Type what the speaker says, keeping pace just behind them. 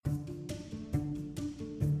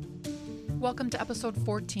Welcome to episode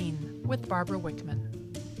 14 with Barbara Wickman.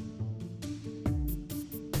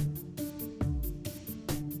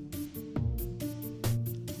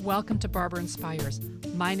 Welcome to Barbara Inspires.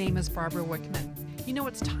 My name is Barbara Wickman. You know,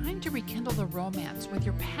 it's time to rekindle the romance with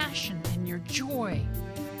your passion and your joy.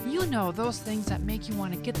 You know, those things that make you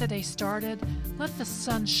want to get the day started. Let the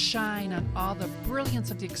sun shine on all the brilliance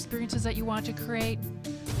of the experiences that you want to create.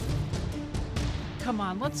 Come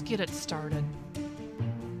on, let's get it started.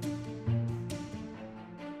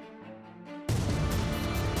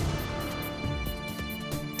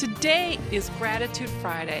 Today is Gratitude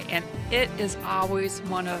Friday, and it is always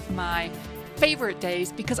one of my favorite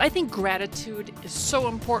days because I think gratitude is so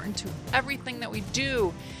important to everything that we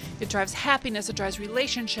do. It drives happiness, it drives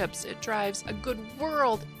relationships, it drives a good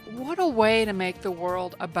world. What a way to make the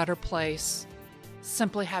world a better place,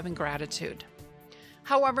 simply having gratitude.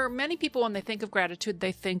 However, many people, when they think of gratitude,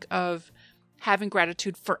 they think of having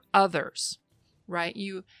gratitude for others. Right?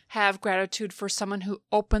 You have gratitude for someone who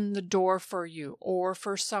opened the door for you, or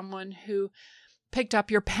for someone who picked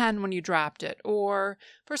up your pen when you dropped it, or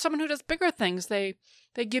for someone who does bigger things. They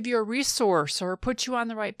give you a resource or put you on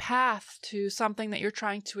the right path to something that you're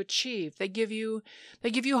trying to achieve. They give you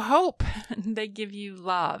hope. They give you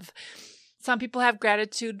love. Some people have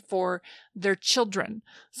gratitude for their children.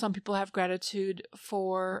 Some people have gratitude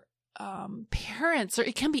for parents, or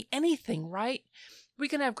it can be anything, right? We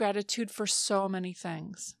can have gratitude for so many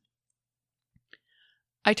things.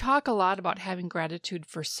 I talk a lot about having gratitude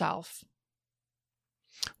for self.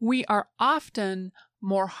 We are often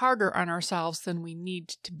more harder on ourselves than we need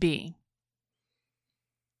to be.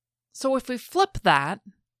 So if we flip that,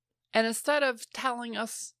 and instead of telling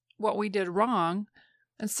us what we did wrong,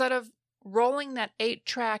 instead of rolling that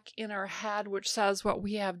 8-track in our head which says what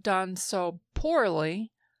we have done so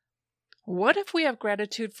poorly, what if we have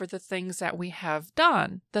gratitude for the things that we have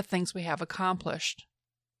done, the things we have accomplished?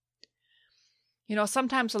 You know,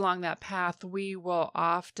 sometimes along that path, we will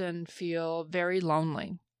often feel very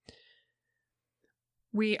lonely.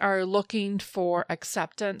 We are looking for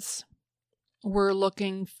acceptance. We're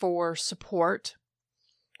looking for support.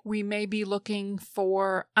 We may be looking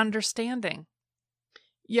for understanding.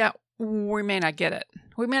 Yet, we may not get it.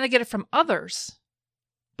 We may not get it from others,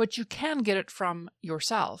 but you can get it from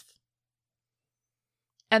yourself.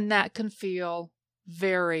 And that can feel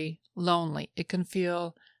very lonely. It can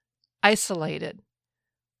feel isolated.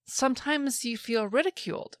 Sometimes you feel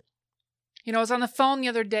ridiculed. You know, I was on the phone the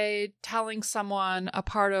other day telling someone a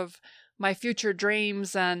part of my future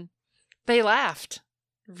dreams, and they laughed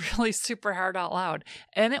really super hard out loud.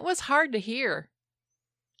 And it was hard to hear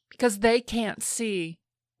because they can't see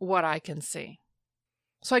what I can see.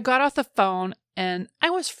 So I got off the phone and I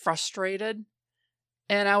was frustrated.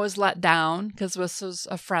 And I was let down because this was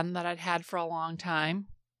a friend that I'd had for a long time.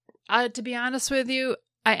 To be honest with you,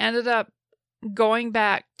 I ended up going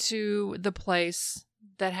back to the place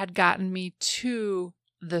that had gotten me to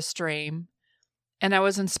this dream. And I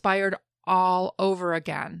was inspired all over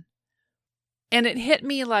again. And it hit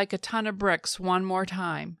me like a ton of bricks one more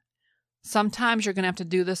time. Sometimes you're going to have to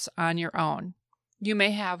do this on your own. You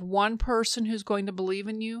may have one person who's going to believe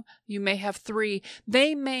in you. You may have 3.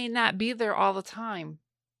 They may not be there all the time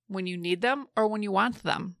when you need them or when you want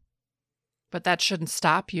them. But that shouldn't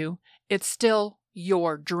stop you. It's still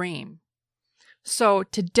your dream. So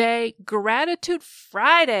today, Gratitude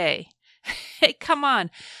Friday. Hey, come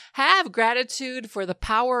on. Have gratitude for the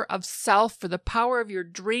power of self, for the power of your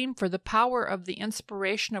dream, for the power of the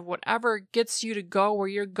inspiration of whatever gets you to go where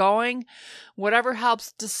you're going, whatever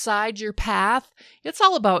helps decide your path. It's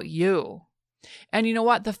all about you. And you know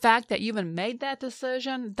what? The fact that you even made that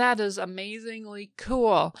decision, that is amazingly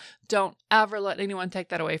cool. Don't ever let anyone take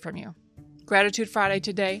that away from you. Gratitude Friday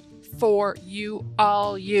today for you,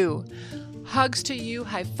 all you. Hugs to you,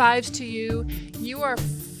 high fives to you. You are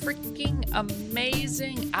freaking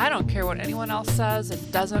amazing. I don't care what anyone else says.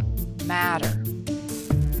 It doesn't matter.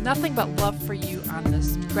 Nothing but love for you on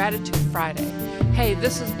this Gratitude Friday. Hey,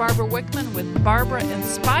 this is Barbara Wickman with Barbara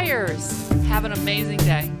Inspires. Have an amazing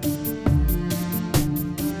day.